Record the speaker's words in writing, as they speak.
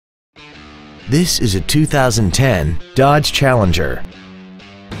This is a 2010 Dodge Challenger.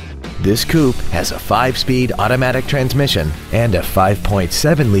 This coupe has a 5-speed automatic transmission and a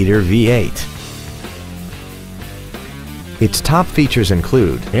 5.7-liter V8. Its top features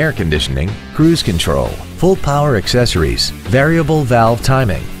include air conditioning, cruise control, full power accessories, variable valve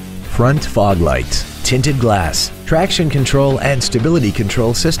timing, front fog lights, tinted glass, traction control and stability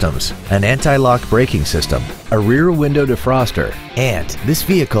control systems, an anti-lock braking system, a rear window defroster, and this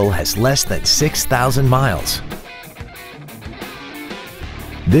vehicle has less than 6,000 miles.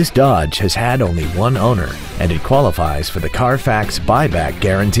 This Dodge has had only one owner, and it qualifies for the Carfax buyback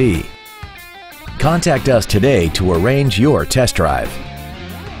guarantee. Contact us today to arrange your test drive.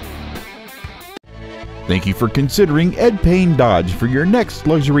 Thank you for considering Payne Dodge for your next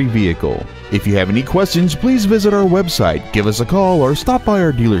luxury vehicle. If you have any questions, please visit our website, give us a call, or stop by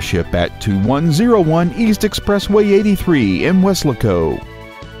our dealership at 2101 East Expressway 83 in Weslaco.